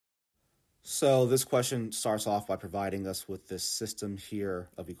So this question starts off by providing us with this system here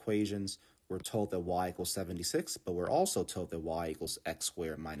of equations. We're told that y equals 76, but we're also told that y equals x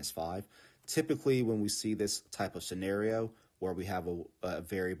squared minus 5. Typically, when we see this type of scenario where we have a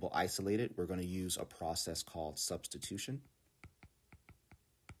variable isolated, we're going to use a process called substitution,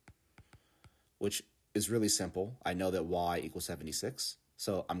 which is really simple. I know that y equals 76,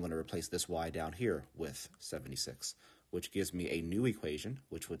 so I'm going to replace this y down here with 76, which gives me a new equation,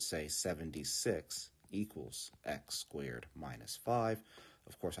 which would say 76 equals x squared minus 5.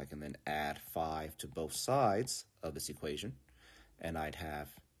 Of course, I can then add 5 to both sides of this equation, and I'd have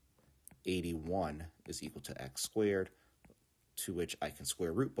 81 is equal to x squared, to which I can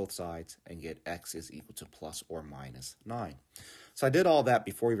square root both sides and get x is equal to plus or minus 9. So I did all that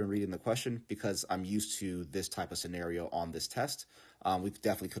before even reading the question because I'm used to this type of scenario on this test. We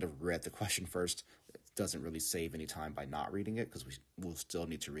definitely could have read the question first. It doesn't really save any time by not reading it because we will still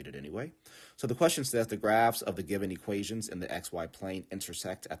need to read it anyway. So the question says the graphs of the given equations in the xy plane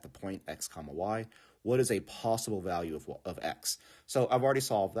intersect at the point x comma y. What is a possible value of x? So I've already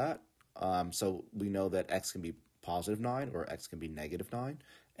solved that. So we know that x can be positive 9 or x can be negative 9.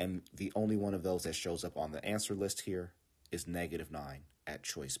 And the only one of those that shows up on the answer list here is negative 9 at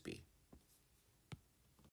choice B.